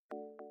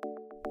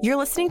You're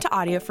listening to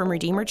audio from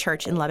Redeemer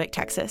Church in Lubbock,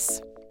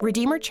 Texas.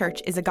 Redeemer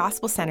Church is a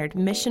gospel-centered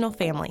missional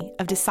family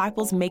of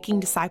disciples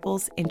making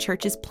disciples in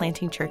churches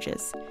planting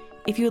churches.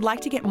 If you would like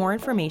to get more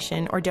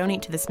information or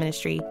donate to this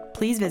ministry,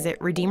 please visit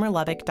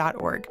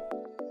redeemerlubbock.org.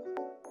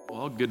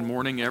 Well, good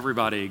morning,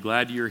 everybody.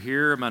 Glad you're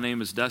here. My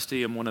name is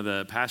Dusty. I'm one of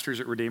the pastors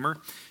at Redeemer.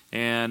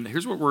 And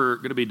here's what we're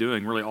going to be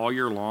doing really all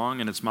year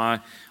long, and it's my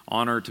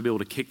honor to be able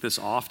to kick this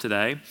off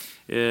today,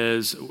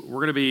 is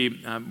we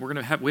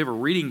have a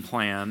reading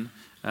plan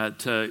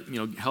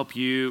to help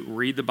you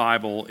read the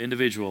Bible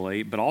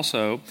individually, but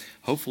also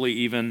hopefully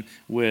even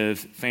with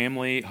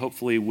family,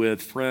 hopefully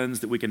with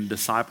friends, that we can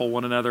disciple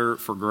one another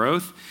for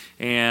growth.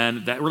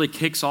 And that really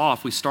kicks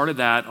off. We started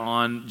that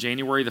on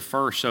January the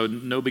 1st, so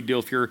no big deal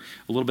if you're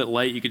a little bit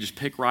late. You can just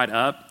pick right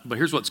up. But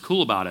here's what's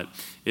cool about it,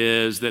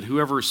 is that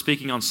whoever is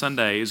speaking on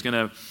Sunday is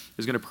going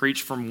to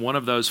preach from one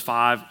of those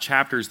 5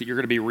 chapters that you're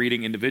going to be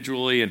reading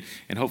individually and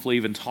hopefully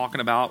even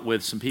talking about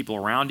with some people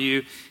around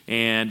you,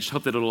 and just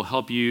hope that it'll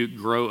help you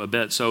grow a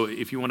bit. So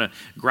if you want to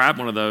grab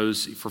one of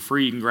those for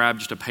free, you can grab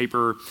just a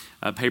paper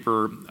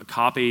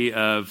copy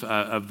of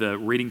the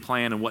reading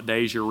plan and what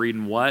days you're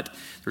reading what.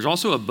 There's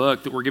also a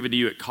book that we're giving to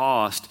you at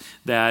cost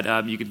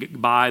that you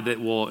can buy that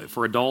will,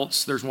 for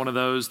adults, there's one of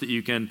those that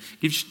you can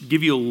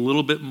give you a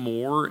little bit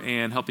more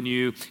and giving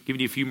you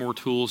a few more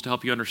tools to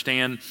help you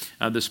understand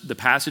the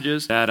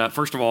passages. That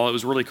first of all, it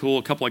was really cool.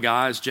 A couple of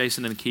guys,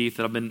 Jason and Keith,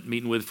 that I've been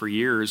meeting with for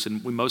years,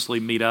 and we mostly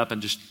meet up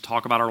and just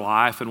talk about our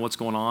life and what's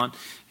going on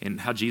and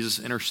how Jesus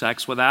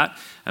intersects with that,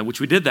 which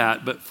we did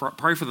that, but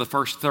probably for the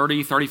first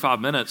 30,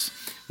 35 minutes,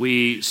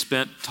 we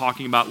spent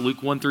talking about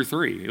Luke 1 through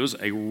 3. It was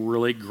a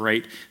really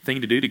great thing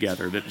to do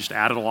together that just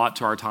added a lot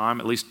to our time,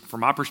 at least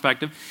from my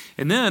perspective.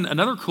 And then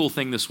another cool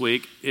thing this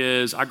week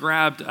is I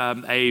grabbed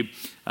a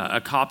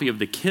copy of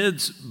the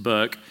kids'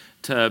 book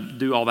to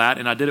do all that,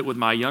 and I did it with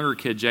my younger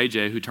kid,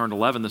 JJ, who turned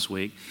 11 this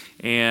week,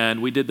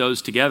 and we did those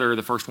together,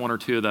 the first 1 or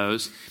 2 of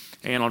those.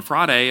 And on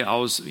Friday, I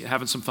was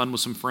having some fun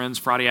with some friends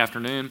Friday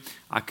afternoon.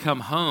 I come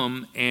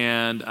home,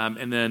 and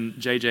then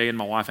JJ and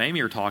my wife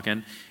Amy are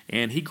talking,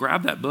 and he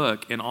grabbed that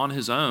book and on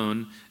his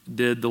own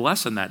did the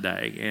lesson that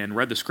day and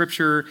read the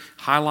scripture,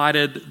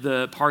 highlighted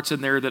the parts in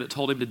there that it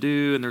told him to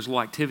do, and there's a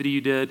little activity you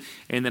did,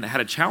 and then it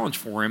had a challenge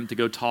for him to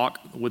go talk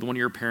with one of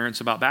your parents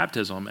about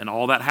baptism, and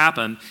all that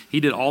happened. He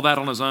did all that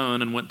on his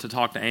own and went to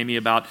talk to Amy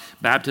about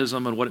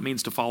baptism and what it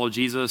means to follow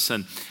Jesus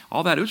and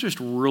all that. It was just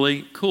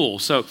really cool.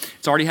 So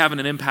it's already having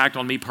an impact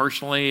on me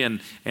personally,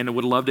 and I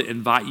would love to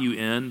invite you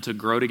in to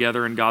grow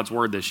together in God's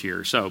Word this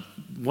year. So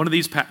one of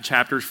these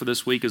chapters for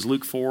this week is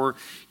Luke 4.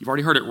 You've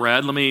already heard it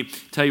read. Let me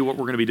tell you what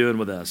we're going to be doing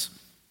with this.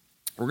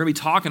 We're going to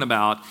be talking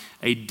about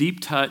a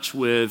deep touch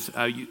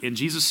in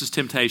Jesus'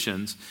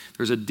 temptations.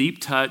 There's a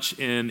deep touch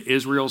in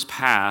Israel's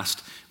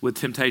past with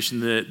temptation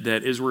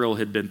that Israel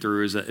had been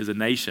through as a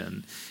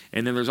nation.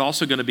 And then there's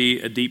also going to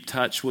be a deep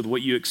touch with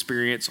what you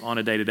experience on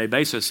a day-to-day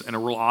basis in a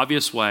real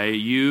obvious way,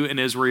 you and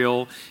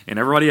Israel and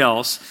everybody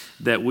else,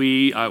 that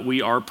we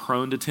are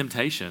prone to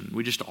temptation.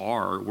 We just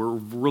are. We're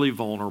really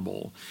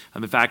vulnerable.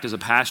 In fact, as a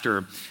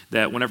pastor,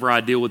 that whenever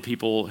I deal with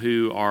people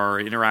who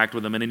interact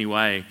with them in any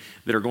way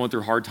that are going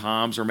through hard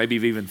times or maybe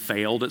have even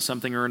failed at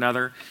something or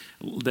another,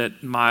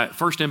 that my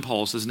first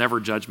impulse is never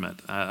judgment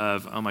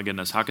of, oh my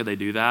goodness, how could they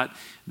do that?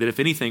 That if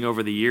anything,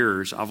 over the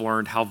years, I've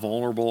learned how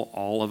vulnerable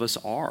all of us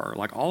are.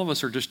 Like all of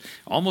us are just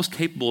almost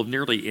capable of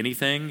nearly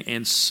anything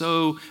and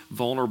so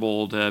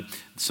vulnerable to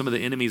some of the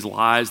enemy's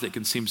lies that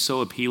can seem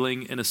so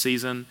appealing in a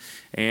season.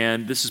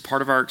 And this is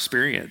part of our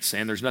experience,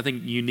 and there's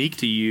nothing unique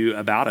to you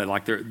about it,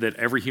 like that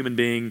every human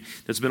being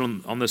that's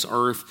been on this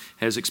earth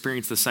has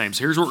experienced the same.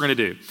 So here's what we're going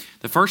to do.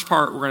 The first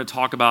part, we're going to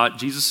talk about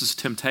Jesus'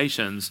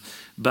 temptations,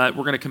 but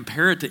we're going to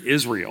compare it to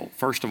Israel,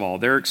 first of all,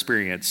 their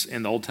experience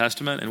in the Old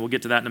Testament, and we'll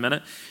get to that in a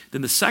minute.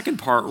 Then the second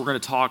part, we're going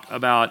to talk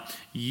about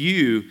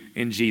you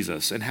in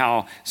Jesus and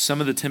how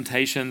some of the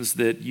temptations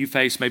that you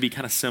face may be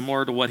kind of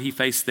similar to what he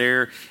faced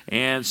there,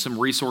 and some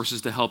resources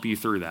to help you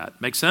through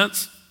that. Make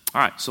sense? All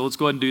right, so let's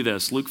go ahead and do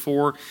this. Luke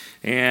 4,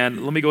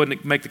 and let me go ahead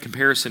and make the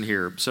comparison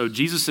here. So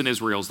Jesus and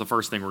Israel is the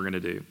first thing we're going to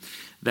do.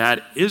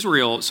 That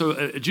Israel, so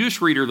a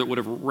Jewish reader that would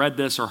have read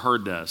this or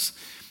heard this,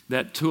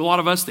 that to a lot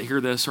of us that hear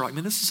this are like,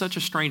 man, this is such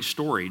a strange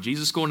story.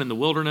 Jesus going in the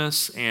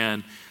wilderness,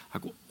 and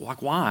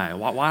like why?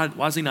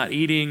 Why is he not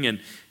eating? And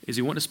is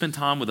he wanting to spend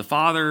time with the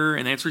Father?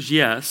 And the answer is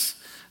yes.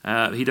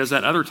 He does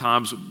that other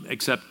times,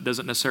 except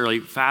doesn't necessarily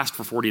fast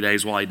for 40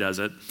 days while he does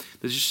it.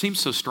 It just seems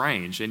so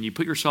strange. And you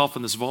put yourself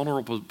in this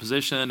vulnerable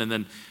position, and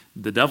then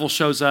the devil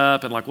shows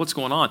up, and like, what's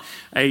going on?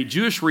 A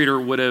Jewish reader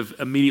would have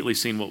immediately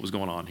seen what was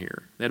going on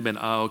here. They'd have been,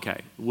 oh,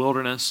 okay,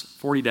 wilderness,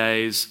 40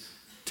 days,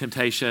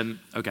 temptation.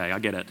 Okay, I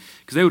get it.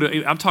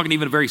 Because I'm talking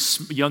even a very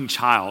young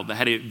child that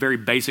had a very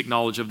basic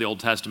knowledge of the Old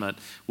Testament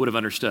would have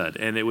understood.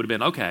 And it would have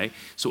been, okay,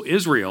 so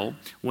Israel,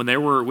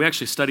 we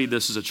actually studied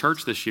this as a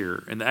church this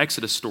year in the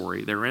Exodus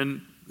story. They're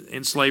in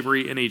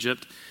slavery in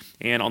Egypt.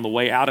 And on the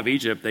way out of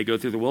Egypt, they go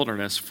through the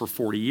wilderness for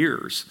 40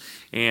 years.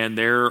 And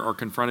they are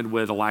confronted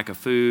with a lack of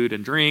food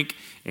and drink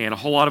and a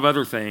whole lot of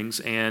other things.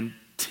 And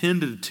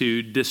tended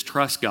to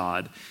distrust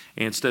God.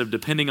 And instead of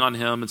depending on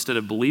him, instead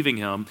of believing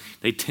him,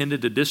 they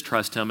tended to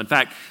distrust him. In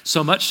fact,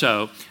 so much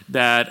so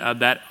that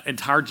that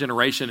entire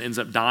generation ends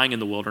up dying in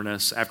the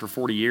wilderness after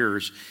 40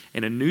 years,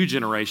 and a new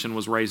generation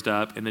was raised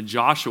up, and then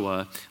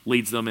Joshua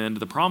leads them into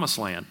the promised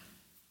land.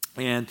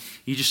 And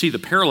you just see the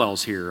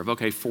parallels here of,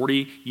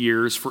 40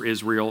 years for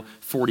Israel,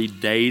 40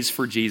 days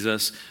for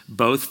Jesus.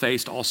 Both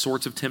faced all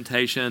sorts of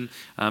temptation,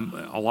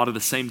 a lot of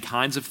the same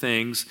kinds of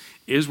things.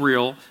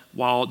 Israel,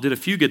 while did a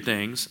few good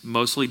things,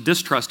 mostly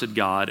distrusted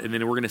God, and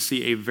then we're going to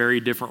see a very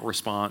different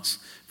response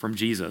from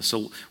Jesus.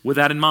 So with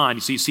that in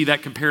mind, you see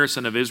that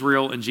comparison of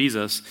Israel and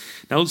Jesus.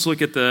 Now let's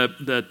look at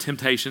the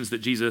temptations that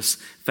Jesus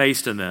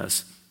faced in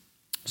this.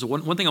 So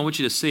one thing I want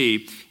you to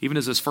see, even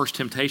as this first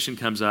temptation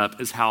comes up,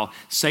 is how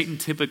Satan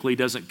typically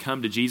doesn't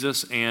come to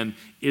Jesus and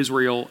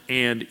Israel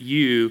and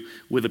you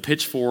with a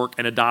pitchfork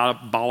and a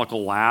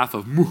diabolical laugh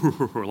of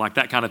like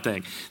that kind of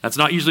thing. That's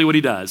not usually what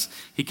he does.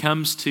 He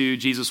comes to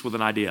Jesus with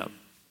an idea,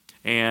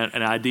 and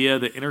an idea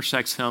that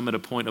intersects him at a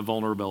point of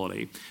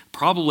vulnerability.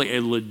 Probably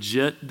a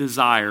legit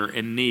desire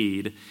and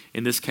need.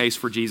 In this case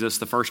for Jesus,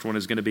 the first one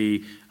is going to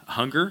be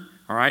hunger.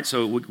 All right,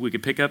 so we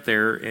could pick up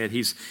there, and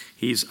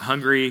he's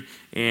hungry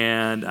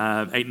and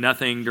ate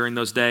nothing during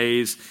those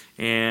days,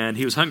 and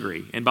he was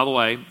hungry. And by the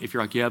way, if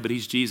you're like, yeah, but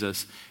he's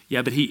Jesus.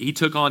 Yeah, but he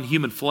took on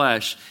human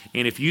flesh,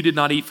 and if you did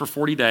not eat for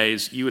 40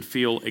 days, you would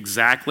feel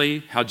exactly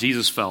how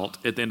Jesus felt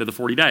at the end of the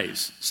 40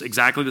 days. It's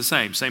exactly the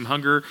same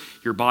hunger.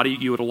 Your body,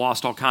 you would have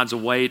lost all kinds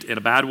of weight in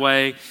a bad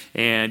way,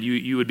 and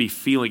you would be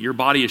feeling, your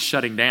body is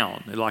shutting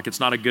down. Like it's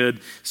not a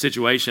good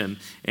situation,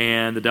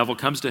 and the devil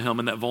comes to him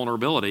in that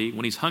vulnerability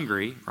when he's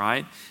hungry,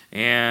 right?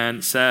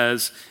 And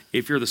says,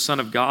 if you're the Son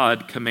of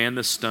God, command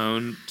this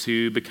stone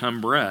to become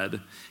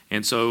bread.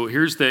 And so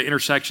here's the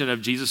intersection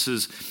of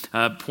Jesus'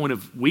 point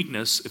of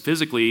weakness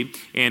physically,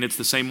 and it's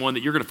the same one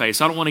that you're going to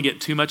face. I don't want to get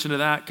too much into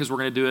that because we're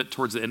going to do it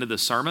towards the end of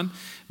this sermon,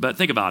 but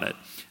think about it.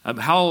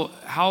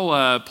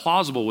 How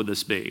plausible would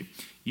this be?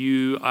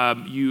 You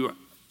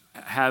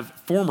have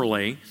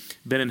formerly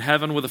been in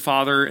heaven with the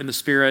Father and the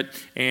Spirit,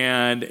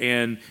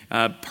 and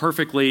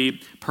perfectly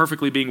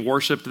being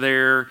worshipped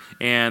there,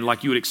 and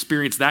like you would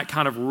experience that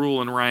kind of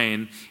rule and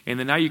reign. And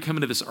then now you come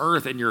into this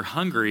earth and you're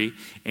hungry,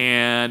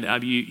 and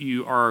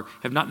you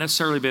have not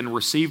necessarily been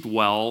received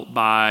well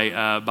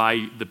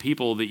by the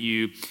people that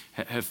you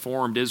have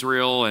formed,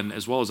 Israel and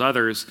as well as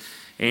others.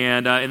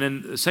 And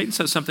then Satan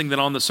says something that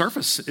on the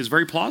surface is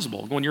very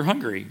plausible. When you're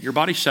hungry, your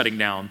body's shutting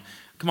down.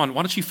 Come on,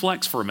 why don't you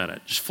flex for a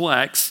minute? Just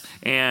flex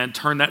and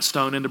turn that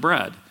stone into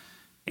bread.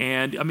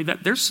 And I mean,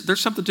 there's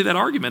something to that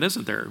argument,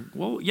 isn't there?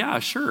 Well, yeah,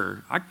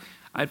 sure.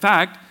 In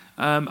fact,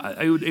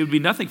 it would be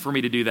nothing for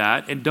me to do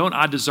that, and don't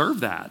I deserve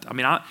that? I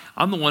mean,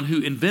 I'm the one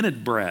who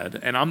invented bread,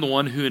 and I'm the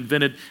one who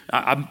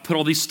I put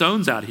all these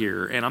stones out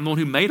here, and I'm the one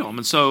who made them.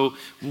 And so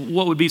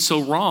what would be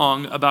so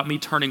wrong about me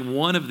turning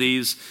one of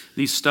these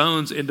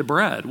stones into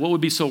bread? What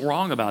would be so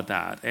wrong about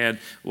that? And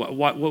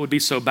what would be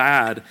so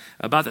bad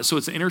about that? So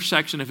it's an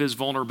intersection of his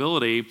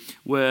vulnerability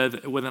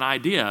with an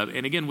idea.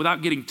 And again,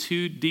 without getting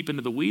too deep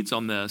into the weeds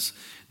on this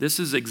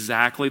is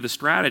exactly the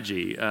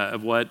strategy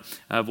of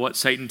what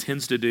Satan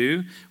tends to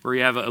do, where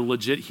you have a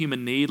legit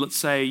human need. Let's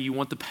say you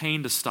want the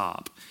pain to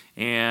stop,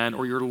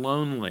 or you're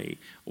lonely,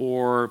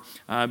 or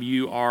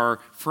you are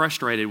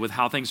frustrated with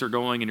how things are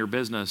going in your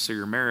business or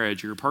your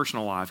marriage or your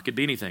personal life. It could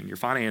be anything, your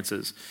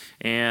finances.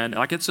 And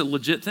like it's a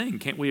legit thing.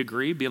 Can't we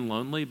agree? Being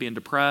lonely, being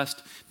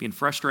depressed, being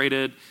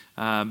frustrated,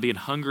 being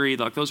hungry,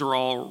 like those are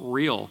all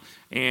real.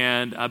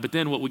 And but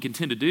then what we can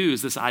tend to do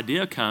is this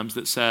idea comes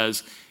that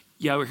says,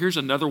 yeah, well, here's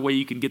another way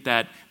you can get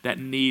that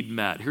need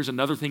met. Here's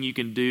another thing you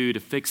can do to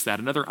fix that.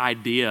 Another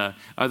idea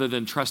other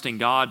than trusting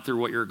God through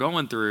what you're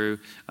going through,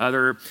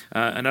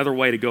 another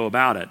way to go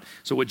about it.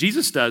 So what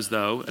Jesus does,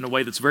 though, in a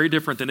way that's very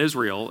different than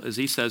Israel, is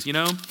he says,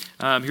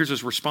 here's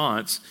his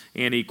response,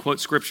 and he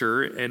quotes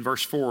Scripture in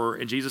verse 4,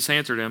 and Jesus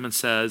answered him and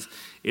says,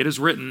 it is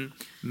written,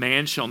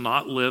 man shall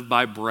not live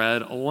by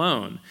bread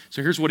alone.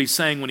 So here's what he's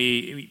saying when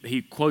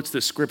he quotes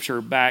this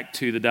Scripture back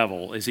to the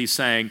devil, is he's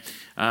saying,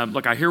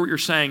 look, I hear what you're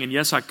saying, and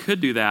yes, I could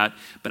do that,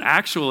 but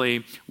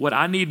actually what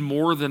I need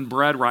more than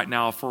bread right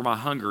now for my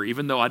hunger,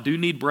 even though I do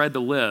need bread to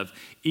live,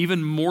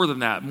 even more than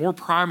that, more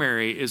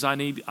primary is I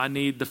need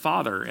the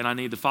Father, and I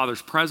need the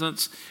Father's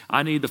presence.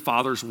 I need the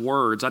Father's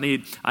words. I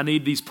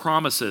need these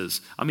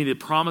promises. I mean, the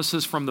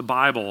promises from the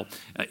Bible,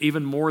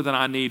 even more than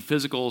I need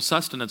physical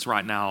sustenance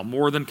right now,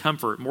 more than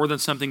comfort, more than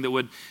something that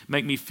would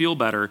make me feel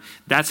better.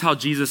 That's how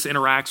Jesus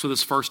interacts with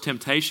his first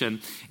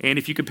temptation. And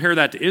if you compare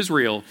that to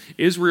Israel,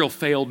 Israel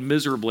failed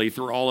miserably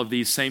through all of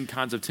these same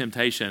kinds of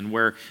temptation,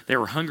 where they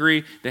were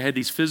hungry, they had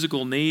these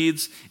physical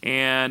needs,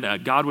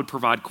 and God would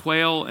provide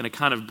quail and a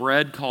kind of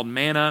bread called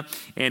manna,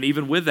 and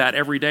even with that,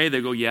 every day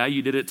they go, yeah,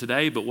 you did it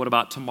today, but what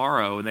about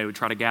tomorrow? And they would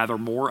try to gather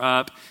more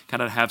up,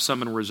 kind of have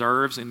some in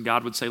reserves, and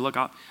God would say, look,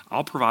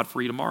 I'll provide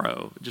for you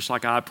tomorrow, just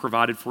like I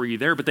provided for you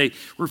there. But they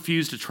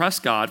refused to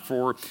trust God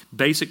for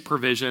basic provision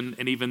provision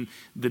and even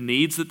the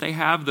needs that they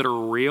have that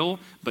are real,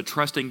 but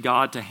trusting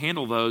God to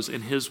handle those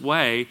in his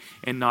way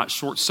and not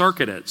short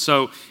circuit it.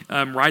 So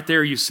right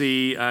there you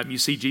see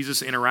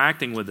Jesus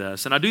interacting with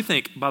this. And I do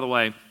think, by the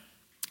way,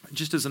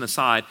 just as an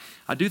aside,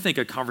 I do think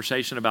a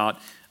conversation about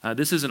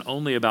this isn't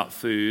only about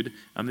food.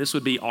 This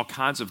would be all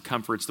kinds of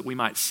comforts that we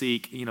might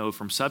seek,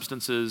 from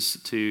substances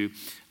to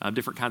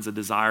different kinds of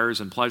desires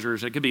and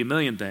pleasures. It could be a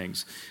million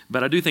things.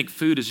 But I do think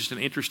food is just an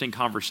interesting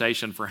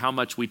conversation for how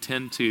much we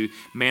tend to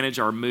manage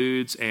our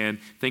moods and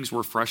things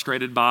we're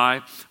frustrated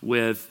by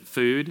with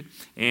food,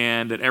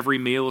 and that every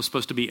meal is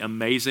supposed to be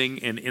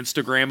amazing and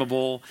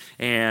Instagrammable,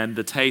 and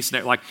the taste,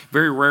 like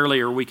very rarely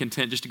are we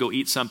content just to go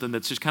eat something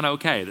that's just kind of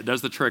okay, that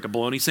does the trick, a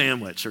bologna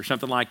sandwich or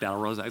something like that.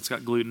 Or it's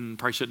got gluten,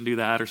 probably shouldn't do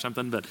that or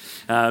something, but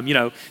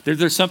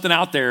there's something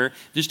out there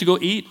just to go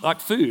eat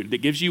like food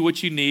that gives you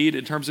what you need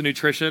in terms of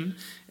nutrition.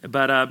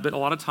 But a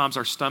lot of times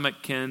our stomach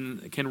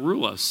can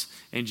rule us,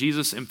 and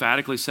Jesus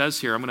emphatically says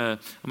here, I'm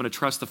gonna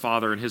trust the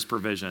Father and his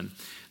provision.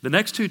 The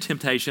next two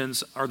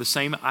temptations are the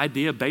same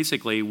idea,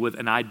 basically, with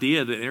an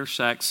idea that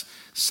intersects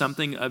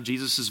something of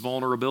Jesus'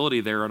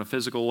 vulnerability there on a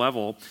physical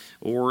level,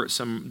 or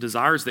some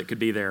desires that could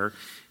be there.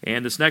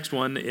 And this next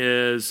one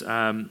is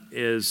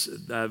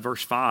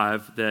verse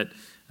 5, that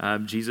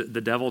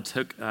the devil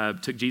took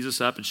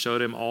Jesus up and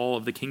showed him all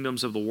of the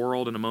kingdoms of the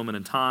world in a moment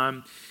in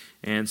time,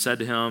 and said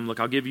to him, look,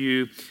 I'll give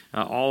you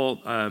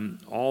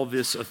all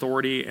this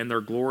authority and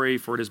their glory,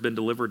 for it has been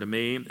delivered to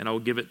me, and I will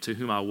give it to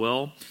whom I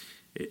will.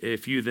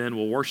 If you then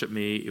will worship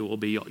me, it will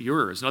be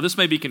yours. Now, this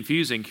may be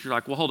confusing. You're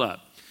like, well, hold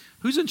up.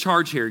 Who's in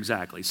charge here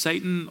exactly,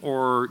 Satan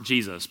or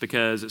Jesus?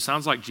 Because it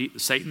sounds like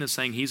Satan is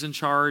saying he's in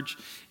charge,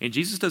 and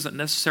Jesus doesn't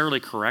necessarily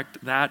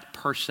correct that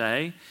per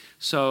se.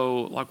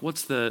 So, like,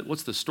 what's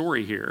the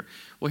story here?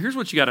 Well, here's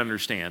what you got to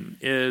understand,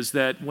 is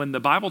that when the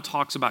Bible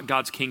talks about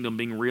God's kingdom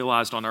being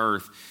realized on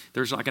earth,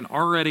 there's like an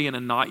already and a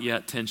not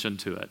yet tension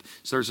to it.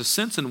 So there's a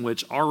sense in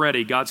which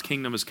already God's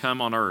kingdom has come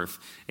on earth,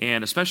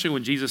 and especially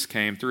when Jesus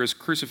came through his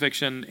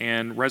crucifixion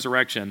and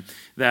resurrection,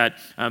 that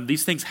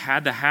these things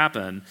had to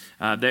happen,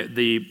 that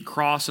the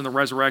cross and the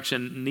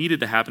resurrection needed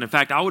to happen. In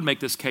fact, I would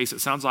make this case,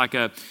 it sounds like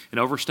an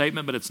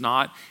overstatement, but it's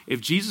not. If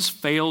Jesus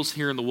fails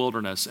here in the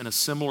wilderness in a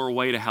similar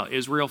way to how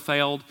Israel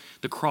failed,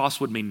 the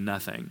cross would mean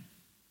nothing.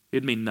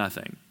 It'd mean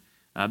nothing.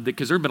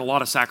 Because there have been a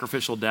lot of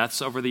sacrificial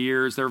deaths over the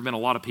years. There have been a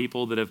lot of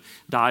people that have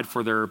died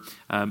for their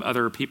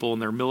other people in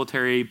their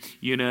military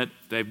unit.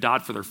 They've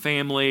died for their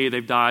family.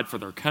 They've died for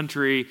their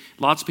country.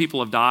 Lots of people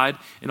have died,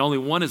 and only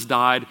one has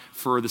died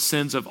for the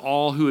sins of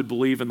all who would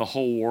believe in the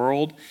whole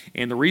world.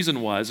 And the reason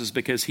is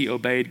because he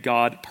obeyed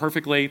God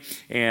perfectly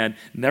and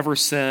never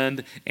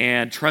sinned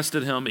and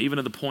trusted him even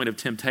to the point of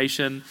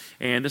temptation.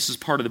 And this is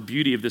part of the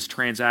beauty of this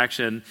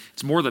transaction.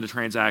 It's more than a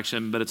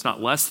transaction, but it's not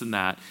less than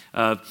that,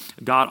 of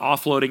God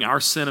offloading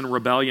our sin and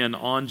rebellion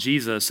on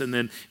Jesus, and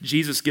then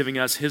Jesus giving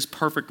us his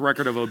perfect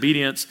record of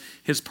obedience,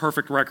 his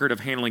perfect record of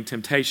handling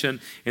temptation,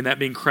 and that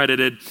being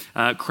credited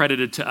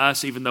to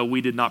us even though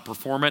we did not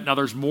perform it. Now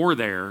there's more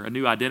there, a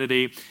new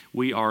identity.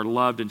 We are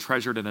loved and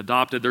treasured and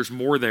adopted. There's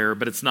more there,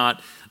 but it's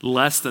not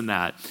less than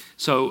that.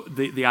 So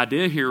the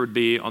idea here would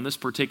be on this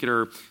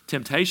particular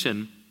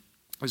temptation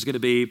is going to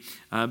be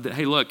that,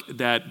 hey, look,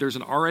 that there's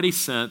an already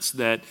sense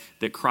that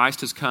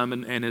Christ has come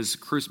and has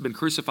been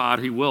crucified.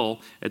 He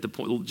will at the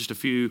point just a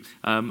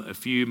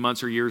few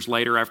months or years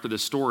later after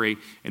this story,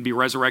 and be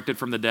resurrected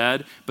from the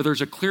dead. But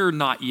there's a clear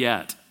not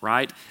yet,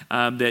 right?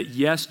 That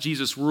yes,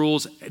 Jesus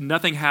rules.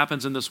 Nothing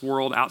happens in this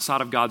world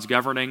outside of God's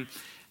governing.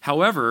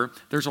 However,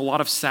 there's a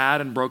lot of sad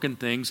and broken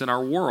things in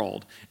our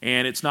world,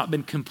 and it's not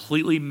been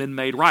completely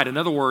made right. In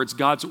other words,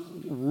 God's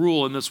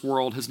rule in this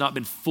world has not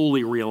been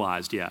fully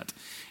realized yet.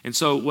 And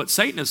so what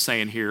Satan is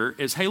saying here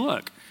is, hey,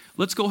 look,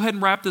 let's go ahead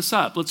and wrap this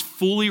up. Let's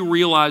fully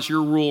realize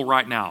your rule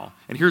right now.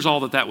 And here's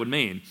all that would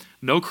mean.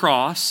 No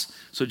cross.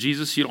 So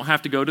Jesus, you don't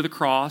have to go to the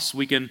cross.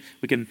 We can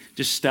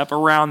just step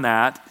around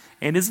that.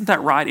 And isn't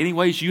that right?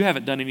 Anyways, you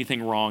haven't done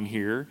anything wrong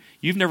here.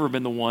 You've never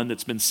been the one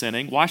that's been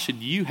sinning. Why should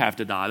you have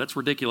to die? That's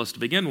ridiculous to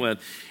begin with.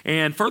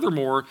 And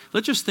furthermore,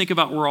 let's just think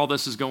about where all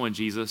this is going,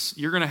 Jesus.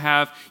 You're going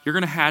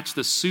to hatch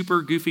this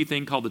super goofy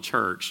thing called the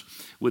church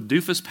with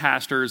doofus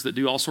pastors that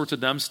do all sorts of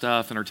dumb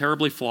stuff and are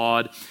terribly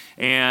flawed,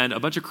 and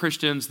a bunch of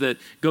Christians that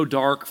go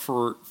dark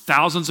for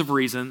thousands of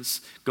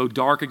reasons, go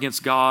dark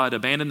against God,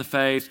 abandon the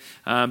faith,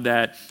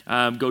 that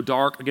go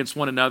dark against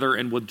one another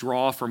and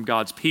withdraw from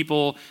God's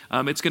people.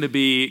 It's going to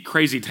be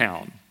crazy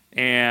town.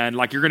 And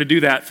like you're going to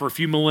do that for a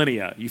few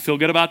millennia. You feel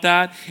good about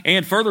that?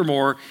 And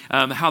furthermore,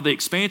 how the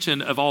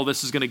expansion of all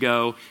this is going to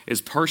go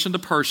is person to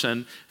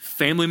person,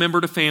 family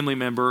member to family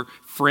member,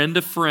 friend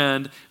to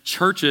friend,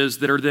 churches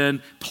that are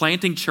then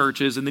planting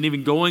churches and then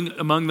even going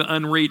among the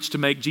unreached to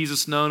make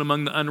Jesus known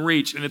among the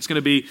unreached. And it's going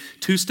to be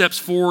 2 steps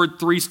forward,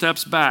 3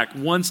 steps back,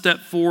 1 step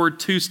forward,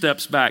 2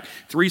 steps back,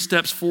 3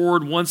 steps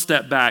forward, 1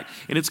 step back.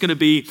 And it's going to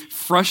be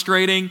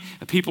frustrating.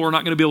 People are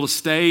not going to be able to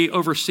stay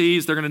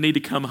overseas. They're going to need to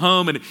come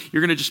home, and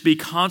you're going to just be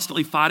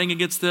constantly fighting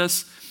against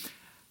this.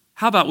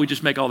 How about we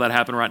just make all that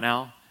happen right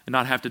now? and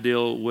not have to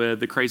deal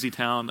with the crazy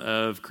town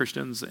of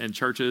Christians and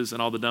churches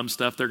and all the dumb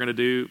stuff they're going to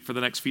do for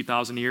the next few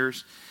thousand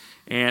years.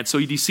 And so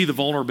you see the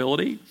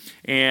vulnerability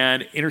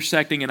and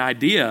intersecting an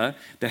idea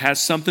that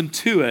has something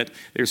to it,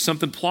 there's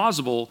something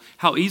plausible,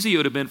 how easy it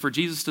would have been for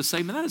Jesus to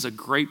say, man, that is a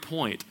great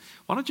point.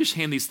 Why don't you just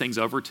hand these things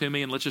over to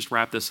me and let's just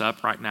wrap this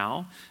up right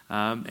now,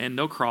 and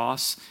no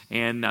cross.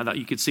 And now that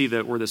you could see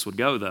that where this would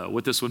go, though,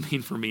 what this would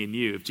mean for me and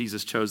you. If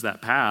Jesus chose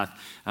that path,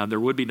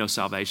 there would be no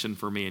salvation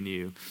for me and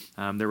you.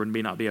 There would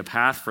not be a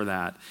path for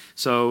that.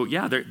 So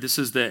yeah, this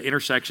is the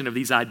intersection of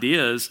these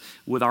ideas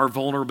with our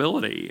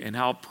vulnerability and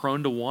how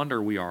prone to wander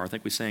we are. I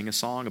think we sang a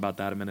song about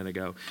that a minute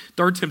ago.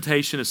 Third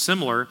temptation is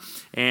similar,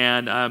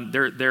 and by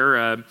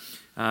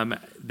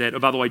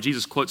the way,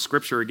 Jesus quotes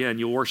Scripture again.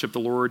 You'll worship the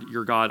Lord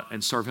your God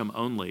and serve Him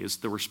only is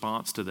the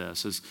response to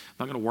this. I'm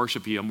not going to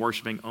worship you. I'm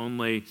worshiping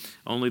only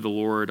the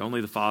Lord,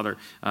 only the Father.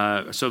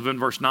 So in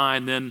verse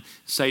 9, then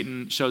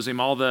Satan shows him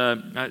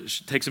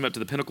takes him up to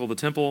the pinnacle of the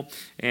temple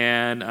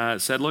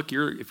and said, look,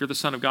 if you're the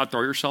Son of God,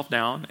 throw yourself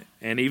down.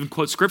 And even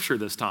quotes Scripture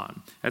this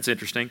time. That's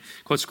interesting.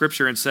 Quotes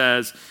Scripture and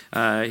says,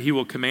 He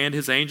will command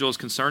His angels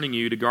concerning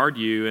you to guard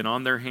you, and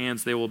on their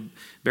hands they will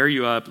bear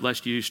you up,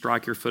 lest you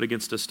strike your foot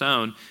against a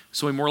stone.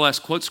 So he more or less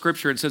quotes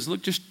Scripture and says,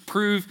 look, just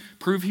prove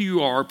who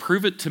you are.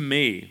 Prove it to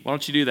me. Why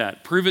don't you do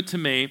that? Prove it to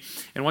me.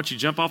 And once you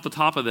jump off the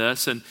top of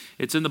this, and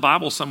it's in the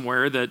Bible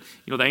somewhere that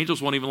the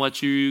angels won't even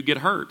let you get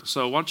hurt.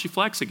 So why don't you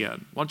flex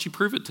again? Why don't you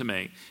prove it to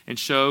me and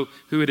show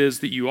who it is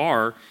that you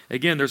are?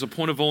 Again, there's a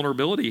point of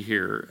vulnerability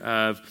here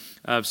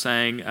of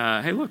saying,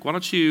 hey, look, why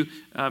don't you,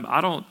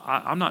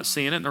 I'm not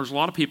seeing it, and there's a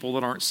lot of people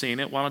that aren't seeing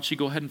it. Why don't you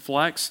go ahead and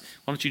flex?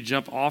 Why don't you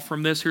jump off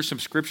from this? Here's some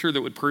Scripture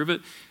that would prove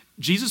it.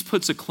 Jesus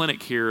puts a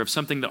clinic here of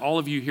something that all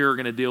of you here are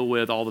going to deal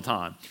with all the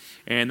time.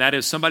 And that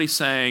is somebody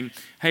saying,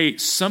 hey,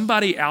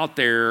 somebody out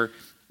there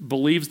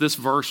believes this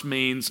verse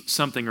means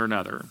something or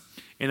another.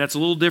 And that's a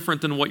little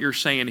different than what you're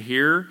saying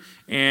here.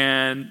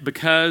 And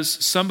because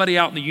somebody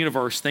out in the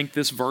universe think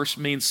this verse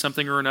means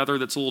something or another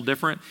that's a little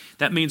different,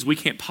 that means we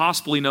can't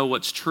possibly know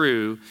what's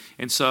true.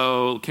 And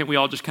so can't we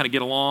all just kind of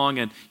get along,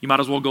 and you might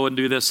as well go and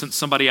do this since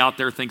somebody out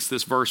there thinks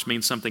this verse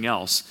means something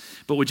else.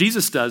 But what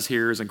Jesus does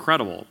here is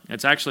incredible.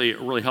 It's actually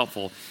really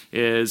helpful,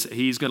 is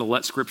he's going to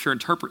let Scripture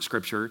interpret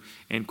Scripture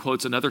and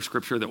quotes another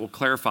Scripture that will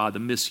clarify the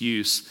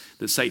misuse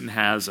that Satan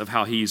has of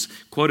how he's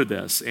quoted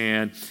this.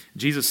 And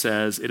Jesus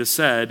says, it is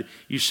said,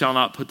 you shall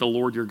not put the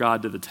Lord your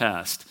God to the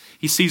test.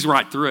 He sees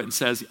right through it and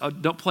says,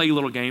 don't play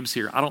little games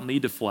here. I don't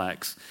need to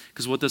flex.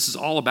 Because what this is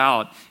all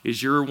about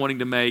is you're wanting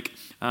to make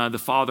the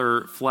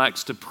Father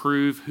flex to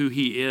prove who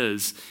He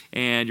is.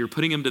 And you're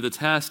putting Him to the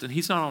test, and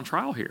He's not on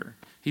trial here.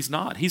 He's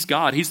not. He's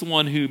God. He's the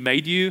one who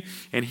made you,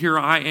 and here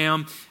I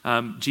am.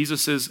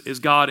 Jesus is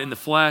God in the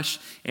flesh,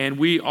 and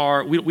we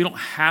don't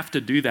have to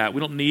do that.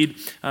 We don't need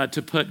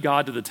to put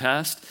God to the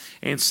test,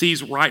 and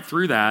sees right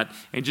through that.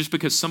 And just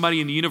because somebody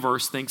in the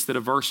universe thinks that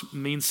a verse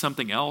means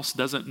something else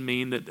doesn't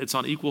mean that it's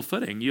on equal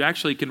footing. You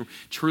actually can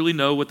truly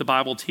know what the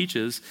Bible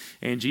teaches,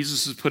 and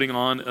Jesus is putting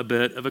on a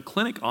bit of a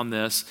clinic on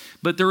this.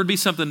 But there would be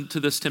something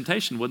to this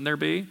temptation, wouldn't there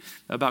be?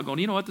 About going,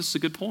 you know what, this is a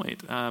good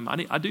point.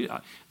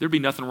 There'd be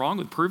nothing wrong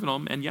with proving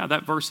them. And yeah,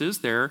 that verse is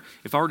there.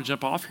 If I were to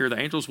jump off here, the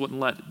angels wouldn't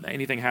let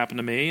anything happen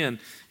to me, and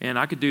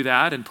I could do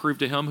that and prove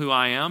to Him who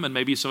I am, and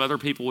maybe some other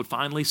people would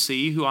finally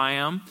see who I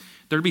am.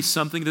 There'd be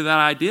something to that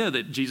idea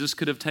that Jesus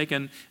could have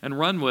taken and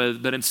run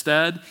with, but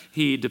instead,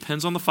 He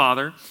depends on the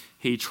Father.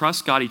 He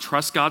trusts God. He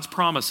trusts God's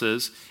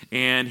promises,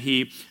 and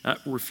He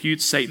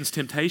refutes Satan's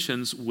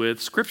temptations with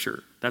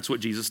Scripture. That's what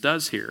Jesus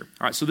does here.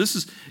 All right, so this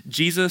is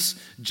Jesus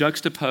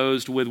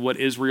juxtaposed with what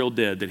Israel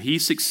did, that He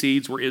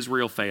succeeds where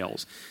Israel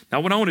fails. Now,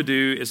 what I want to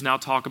do is now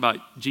talk about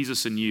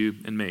Jesus and you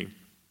and me.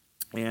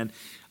 And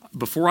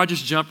before I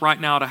just jump right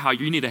now to how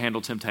you need to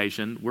handle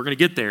temptation, we're going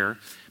to get there.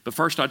 But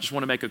first, I just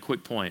want to make a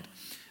quick point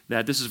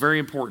that this is very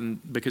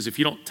important, because if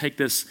you don't take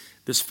this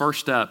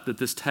first step that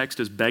this text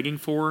is begging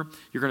for,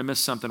 you're going to miss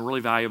something really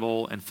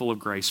valuable and full of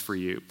grace for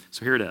you.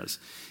 So here it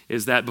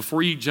is that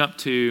before you jump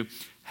to,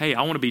 hey,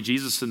 I want to be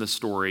Jesus in this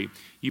story,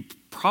 you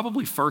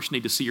probably first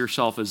need to see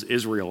yourself as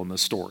Israel in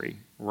this story,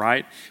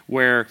 right?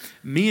 Where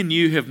me and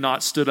you have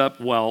not stood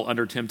up well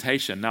under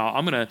temptation. Now,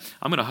 I'm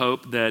gonna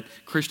hope that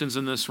Christians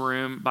in this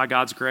room, by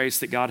God's grace,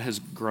 that God has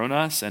grown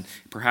us, and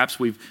perhaps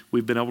we've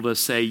been able to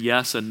say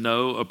yes and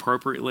no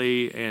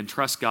appropriately and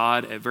trust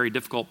God at very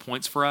difficult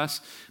points for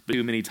us. But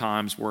too many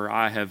times where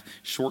I have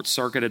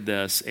short-circuited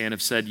this and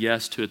have said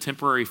yes to a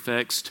temporary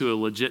fix, to a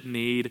legit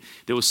need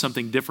that was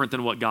something different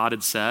than what God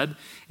had said.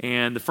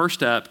 And the first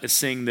step is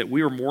seeing that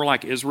we are more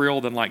like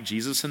Israel than like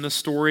Jesus in this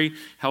story.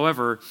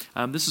 However,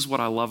 this is what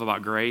I love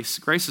about grace.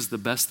 Grace is the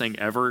best thing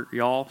ever,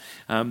 y'all.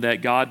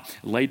 That God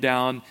laid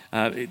down,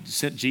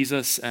 sent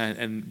Jesus,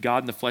 and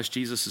God in the flesh,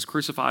 Jesus, is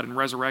crucified and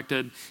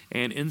resurrected,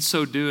 and in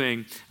so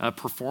doing,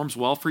 performs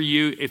well for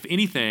you. If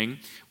anything,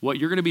 what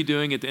you're going to be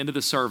doing at the end of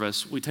the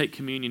service, we take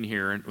communion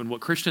here, and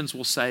what Christians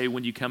will say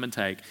when you come and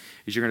take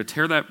is you're going to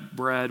tear that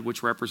bread,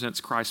 which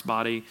represents Christ's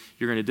body.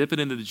 You're going to dip it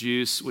into the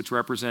juice, which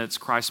represents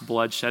Christ's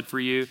blood shed for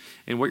you.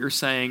 And what you're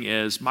saying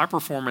is, my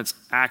performance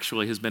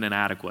actually has been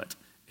inadequate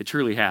It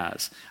truly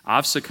has.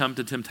 I've succumbed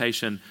to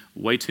temptation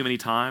way too many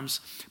times,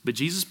 but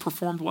Jesus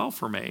performed well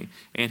for me,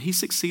 and he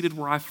succeeded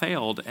where I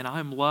failed, and I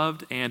am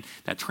loved, and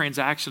that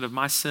transaction of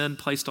my sin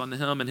placed on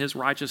him and his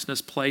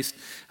righteousness placed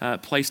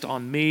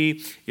on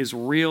me is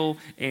real,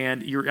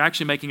 and you're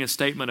actually making a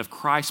statement of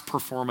Christ's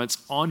performance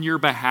on your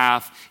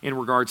behalf in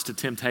regards to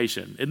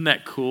temptation. Isn't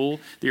that cool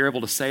that you're able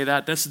to say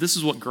that? This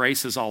is what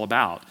grace is all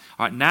about.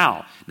 All right,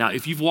 now,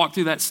 if you've walked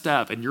through that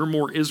step and you're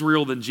more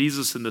Israel than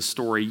Jesus in this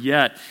story,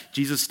 yet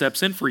Jesus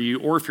steps in for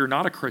you, or if you're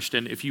not a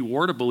Christian, if you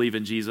were to believe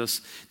in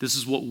Jesus, this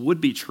is what would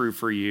be true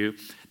for you.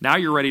 Now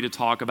you're ready to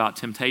talk about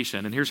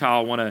temptation. And here's how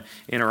I want to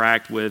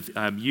interact with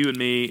you and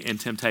me and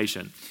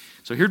temptation.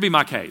 So here'd be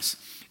my case,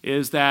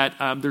 is that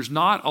there's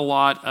not a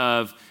lot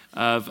of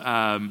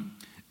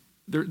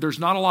there's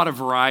not a lot of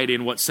variety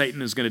in what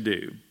Satan is going to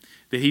do.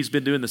 That he's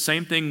been doing the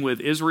same thing with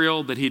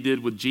Israel that he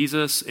did with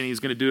Jesus, and he's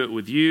going to do it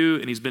with you,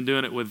 and he's been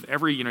doing it with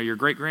your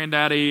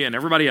great-granddaddy and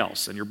everybody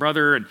else, and your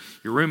brother and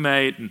your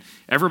roommate and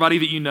everybody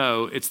that you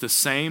know. It's the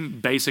same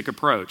basic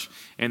approach.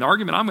 And the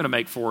argument I'm going to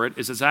make for it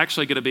is it's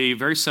actually going to be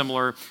very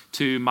similar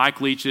to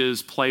Mike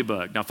Leach's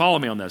playbook. Now follow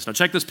me on this. Now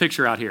check this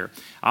picture out here.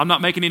 I'm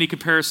not making any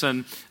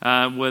comparison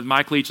with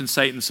Mike Leach and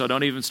Satan, so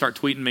don't even start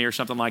tweeting me or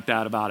something like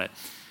that about it.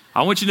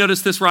 I want you to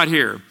notice this right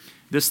here.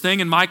 This thing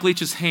in Mike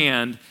Leach's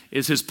hand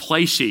is his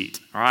play sheet,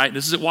 all right?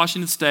 This is at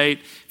Washington State.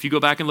 If you go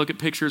back and look at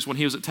pictures when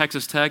he was at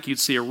Texas Tech, you'd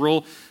see a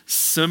real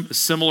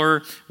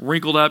similar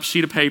wrinkled up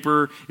sheet of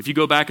paper. If you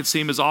go back and see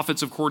him as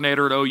offensive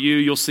coordinator at OU,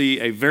 you'll see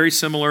a very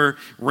similar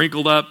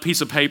wrinkled up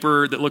piece of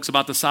paper that looks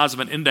about the size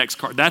of an index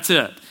card. That's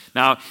it.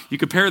 Now, you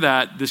compare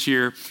that this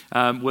year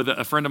with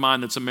a friend of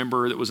mine that's a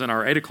member that was in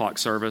our 8 o'clock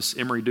service,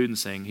 Emery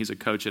Dudensing. He's a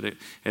coach at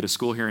a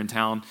school here in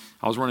town.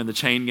 I was running the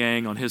chain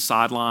gang on his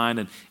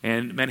sideline,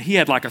 and man, he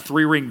had like a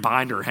 3-ring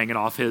binder hanging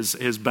off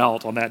his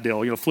belt on that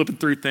deal, flipping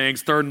through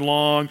things, 3rd and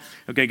long,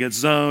 okay, get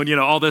zone,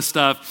 all this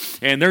stuff.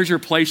 And there's your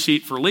play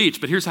sheet for Leach,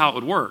 but here's how it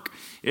would work.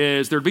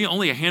 Is there'd be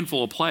only a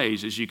handful of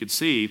plays, as you could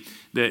see,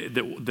 that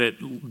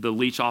the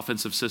Leach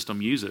offensive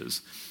system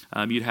uses.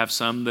 You'd have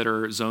some that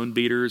are zone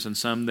beaters and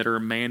some that are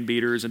man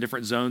beaters and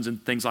different zones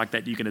and things like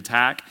that you can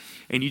attack.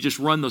 And you just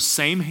run those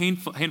same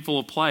handful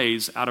of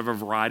plays out of a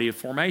variety of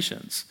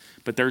formations.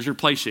 But there's your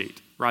play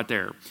sheet right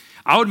there.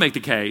 I would make the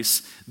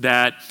case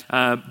that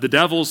the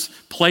devil's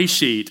play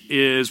sheet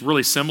is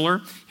really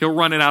similar. He'll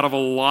run it out of a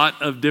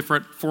lot of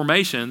different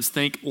formations,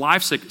 think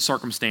life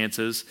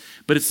circumstances,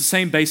 but it's the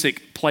same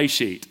basic play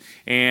sheet.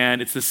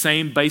 And it's the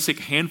same basic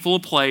handful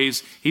of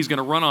plays he's going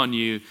to run on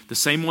you, the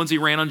same ones he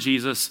ran on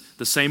Jesus,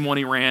 the same one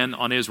he ran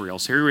on Israel.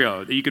 So here we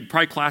go. You could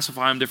probably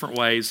classify them different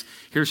ways.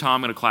 Here's how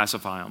I'm going to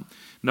classify them.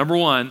 Number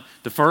one,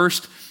 the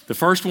first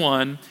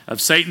one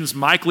of Satan's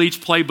Mike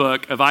Leach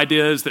playbook of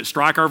ideas that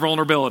strike our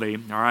vulnerability,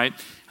 all right?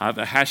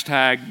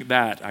 Hashtag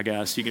that, I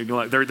guess. You can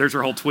go, there's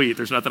your whole tweet.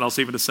 There's nothing else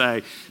even to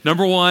say.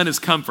 Number one is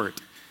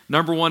comfort.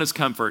 Number one is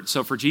comfort.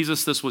 So for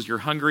Jesus, this was you're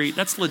hungry.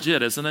 That's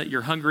legit, isn't it?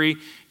 You're hungry,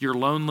 you're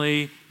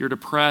lonely, you're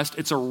depressed.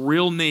 It's a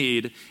real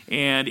need,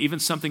 and even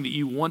something that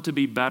you want to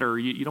be better.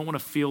 You don't want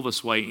to feel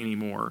this way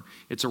anymore.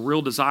 It's a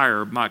real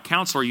desire. My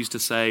counselor used to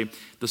say,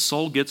 the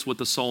soul gets what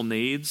the soul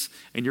needs,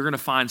 and you're going to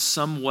find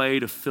some way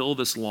to fill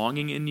this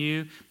longing in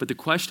you. But the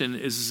question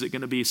is it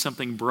going to be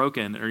something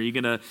broken? Or are you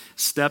going to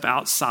step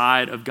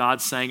outside of God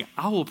saying,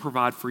 I will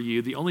provide for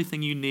you. The only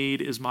thing you need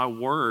is my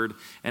word,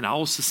 and I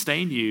will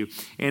sustain you.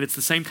 And it's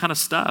the same kind of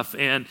stuff.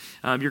 And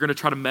you're going to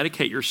try to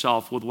medicate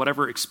yourself with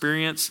whatever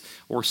experience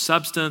or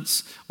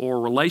substance or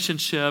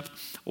relationship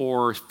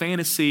or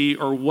fantasy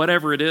or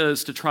whatever it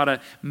is to try to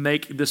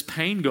make this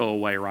pain go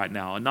away right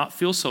now and not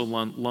feel so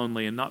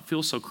lonely and not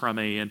feel so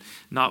crummy and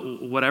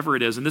not whatever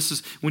it is. And this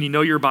is, when you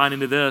know you're buying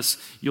into this,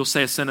 you'll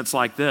say a sentence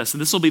like this,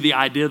 and this will be the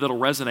idea that'll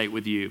resonate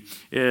with you,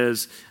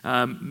 is,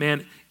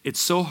 man, it's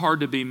so hard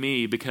to be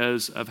me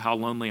because of how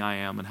lonely I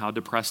am and how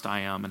depressed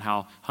I am and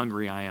how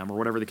hungry I am or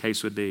whatever the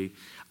case would be.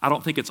 I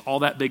don't think it's all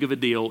that big of a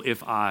deal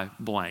if I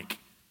blank.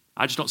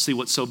 I just don't see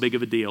what's so big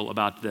of a deal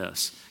about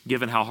this,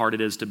 given how hard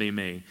it is to be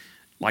me.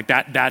 Like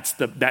that's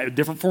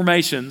different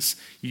formations.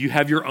 You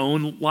have your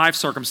own life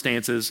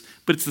circumstances,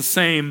 but it's the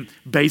same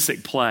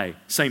basic play.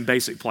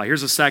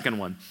 Here's a second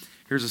one.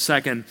 Here's a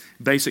second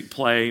basic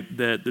play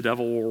that the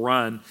devil will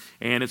run,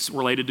 and it's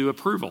related to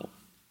approval.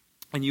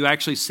 And you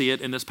actually see it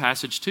in this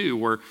passage too,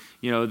 where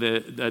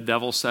the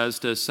devil says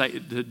to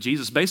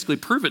Jesus, basically,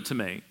 prove it to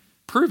me,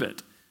 prove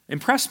it,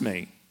 impress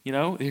me.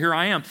 Here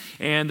I am.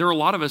 And there are a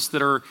lot of us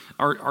that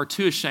are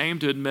too ashamed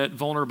to admit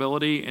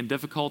vulnerability and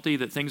difficulty,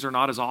 that things are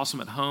not as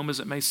awesome at home as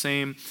it may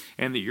seem,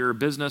 and that your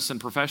business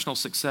and professional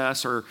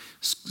success or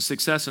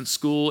success in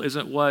school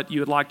isn't what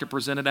you would like to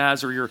present it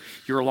as, or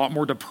you're a lot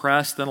more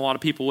depressed than a lot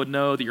of people would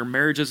know, that your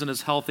marriage isn't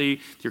as healthy,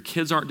 your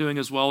kids aren't doing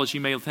as well as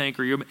you may think,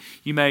 or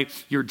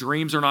your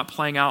dreams are not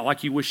playing out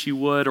like you wish you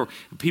would, or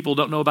people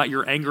don't know about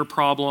your anger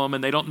problem,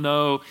 and they don't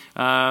know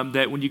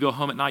that when you go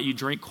home at night you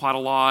drink quite a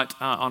lot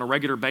on a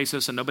regular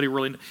basis and nobody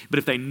really, but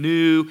if they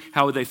knew,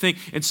 how would they think?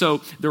 And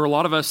so there are a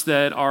lot of us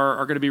that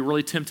are going to be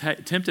really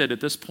tempted at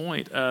this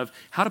point of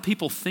how do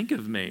people think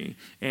of me?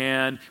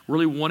 And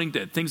really wanting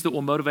to, things that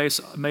will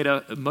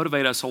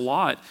motivate us a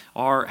lot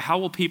are how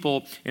will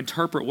people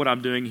interpret what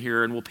I'm doing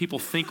here? And will people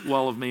think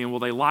well of me? And will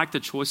they like the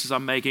choices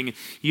I'm making?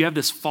 You have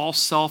this false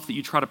self that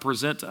you try to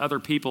present to other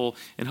people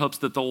in hopes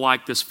that they'll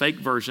like this fake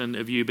version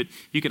of you, but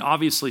you can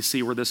obviously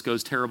see where this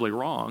goes terribly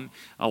wrong.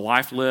 A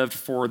life lived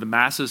for the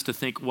masses to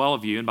think well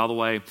of you, and by the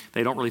way,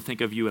 they don't really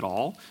think of you at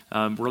all,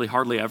 really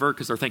hardly ever,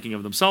 because they're thinking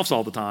of themselves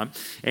all the time,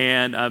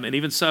 and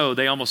even so,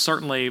 they almost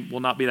certainly will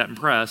not be that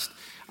impressed.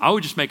 I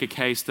would just make a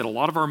case that a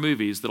lot of our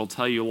movies that'll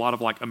tell you a lot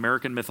of like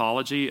American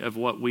mythology of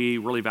what we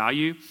really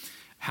value.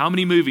 How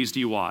many movies do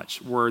you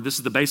watch where this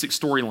is the basic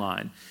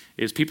storyline?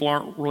 Is people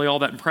aren't really all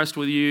that impressed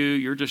with you.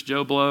 You're just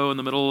Joe Blow in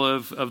the middle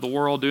of the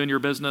world doing your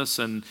business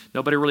and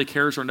nobody really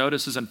cares or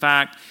notices. In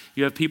fact,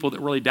 you have people that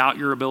really doubt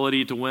your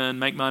ability to win,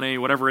 make money,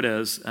 whatever it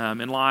is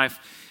in life.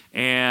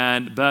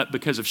 But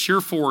because of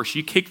sheer force,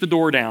 you kick the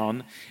door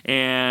down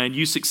and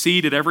you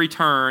succeed at every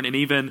turn and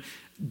even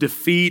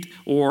defeat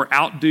or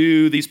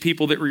outdo these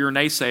people that were your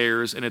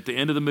naysayers. And at the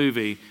end of the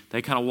movie,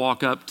 they kind of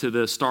walk up to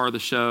the star of the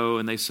show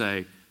and they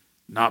say,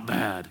 not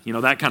bad,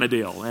 that kind of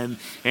deal.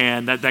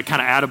 And that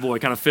kind of attaboy,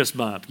 kind of fist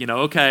bump,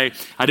 okay,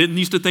 I didn't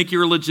used to think you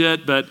were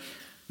legit, but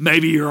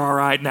maybe you're all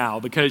right now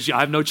because I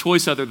have no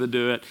choice other than to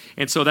do it.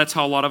 And so that's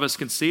how a lot of us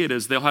can see it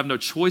is they'll have no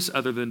choice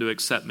other than to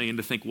accept me and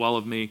to think well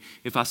of me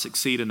if I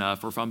succeed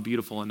enough or if I'm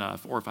beautiful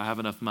enough or if I have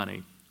enough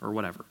money or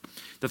whatever.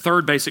 The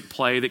third basic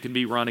play that can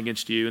be run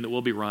against you and that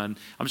will be run,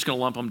 I'm just going to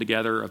lump them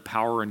together, of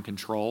power and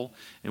control.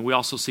 And we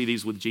also see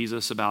these with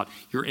Jesus about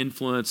your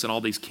influence in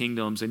all these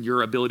kingdoms and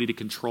your ability to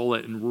control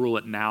it and rule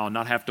it now and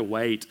not have to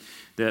wait.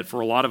 That for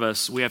a lot of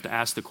us, we have to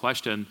ask the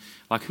question,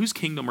 like, whose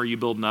kingdom are you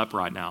building up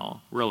right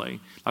now,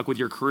 really? Like with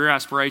your career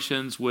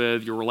aspirations,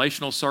 with your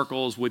relational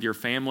circles, with your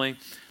family,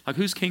 like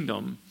whose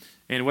kingdom?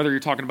 And whether you're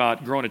talking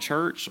about growing a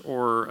church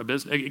or a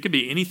business, it could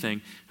be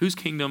anything. Whose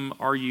kingdom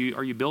are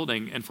you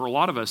building? And for a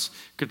lot of us,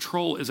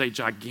 control is a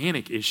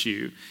gigantic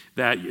issue.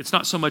 That it's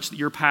not so much that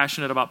you're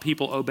passionate about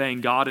people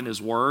obeying God and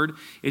His Word.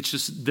 It's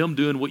just them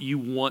doing what you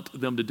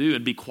want them to do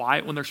and be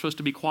quiet when they're supposed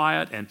to be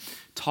quiet and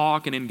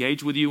talk and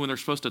engage with you when they're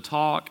supposed to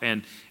talk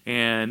and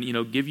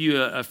give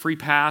you a free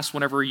pass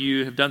whenever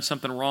you have done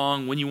something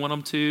wrong when you want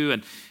them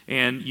to.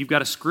 And you've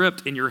got a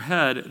script in your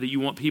head that you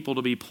want people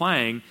to be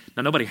playing.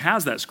 Now, nobody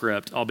has that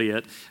script,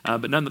 albeit,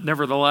 but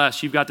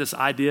nevertheless, you've got this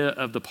idea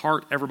of the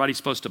part everybody's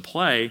supposed to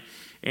play.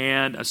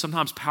 And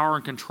sometimes power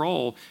and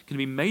control can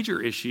be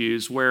major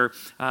issues where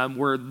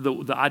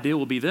the idea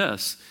will be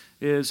this,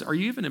 is, are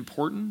you even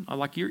important?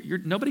 Like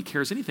nobody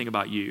cares anything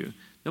about you.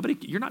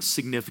 You're not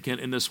significant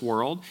in this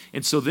world.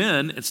 And so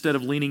then, instead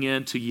of leaning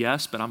into,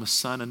 yes, but I'm a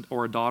son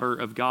or a daughter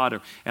of God,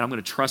 and I'm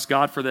going to trust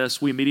God for this,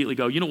 we immediately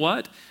go, you know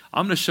what?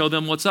 I'm going to show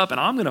them what's up,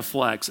 and I'm going to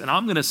flex, and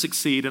I'm going to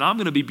succeed, and I'm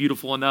going to be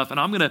beautiful enough, and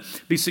I'm going to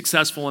be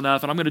successful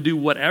enough, and I'm going to do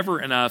whatever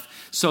enough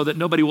so that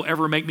nobody will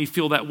ever make me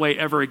feel that way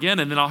ever again,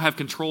 and then I'll have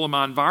control of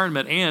my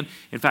environment, and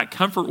in fact,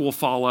 comfort will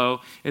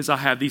follow as I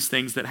have these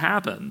things that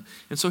happen.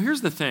 And so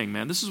here's the thing,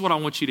 man. This is what I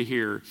want you to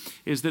hear,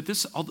 is that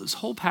this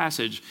whole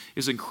passage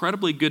is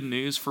incredibly good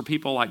news for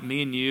people like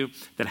me and you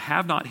that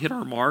have not hit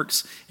our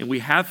marks, and we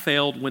have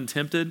failed when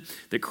tempted,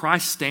 that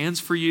Christ stands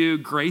for you,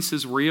 grace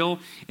is real,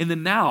 and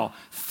then now,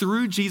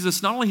 through Jesus,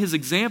 not only His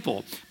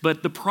example,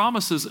 but the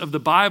promises of the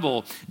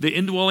Bible, the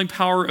indwelling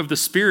power of the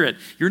Spirit,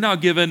 you're now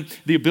given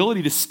the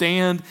ability to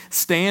stand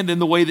in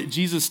the way that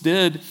Jesus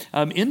did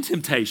in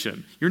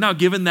temptation. You're now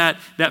given that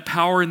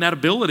power and that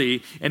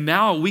ability, and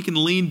now we can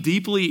lean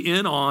deeply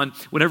in on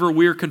whenever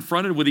we're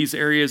confronted with these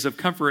areas of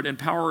comfort and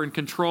power and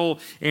control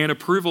and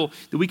approval,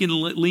 that we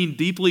can lean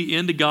deeply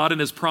into God and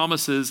His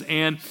promises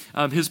and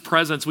His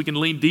presence. We can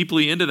lean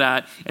deeply into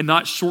that and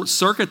not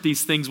short-circuit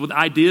these things with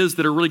ideas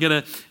that are really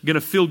going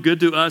to feel good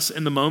to us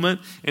in the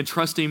moment, and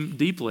trust Him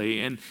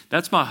deeply. And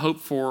that's my hope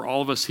for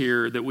all of us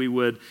here, that we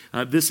would,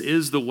 this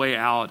is the way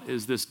out,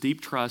 is this deep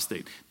trust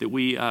that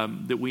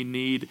we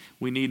need.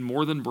 We need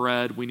more than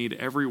bread. We need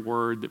every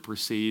word that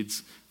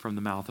proceeds from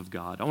the mouth of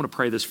God. I want to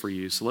pray this for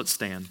you, so let's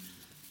stand.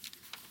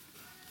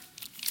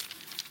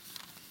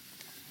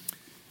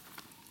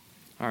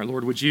 All right,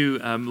 Lord, would you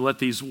let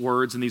these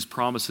words and these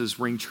promises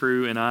ring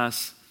true in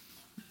us?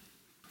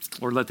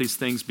 Lord, let these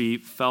things be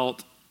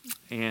felt.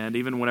 And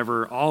even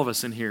whenever all of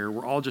us in here,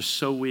 we're all just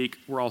so weak,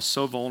 we're all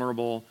so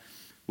vulnerable,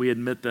 we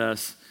admit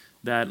this,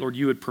 that, Lord,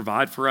 you would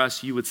provide for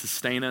us, you would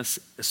sustain us,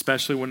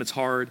 especially when it's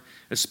hard,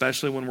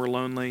 especially when we're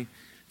lonely.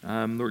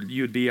 Lord,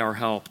 you would be our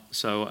help.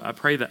 So I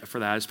pray that for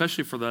that,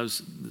 especially for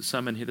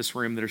some in this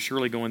room that are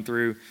surely going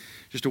through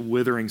just a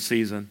withering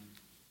season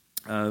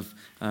of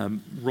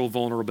real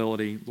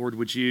vulnerability. Lord,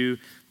 would you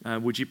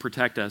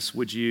protect us?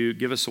 Would you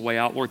give us a way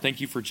out? Lord,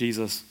 thank you for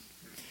Jesus,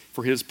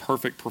 for His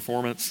perfect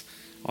performance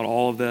on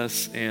all of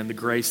this and the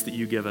grace that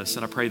you give us.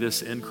 And I pray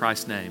this in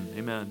Christ's name.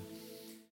 Amen.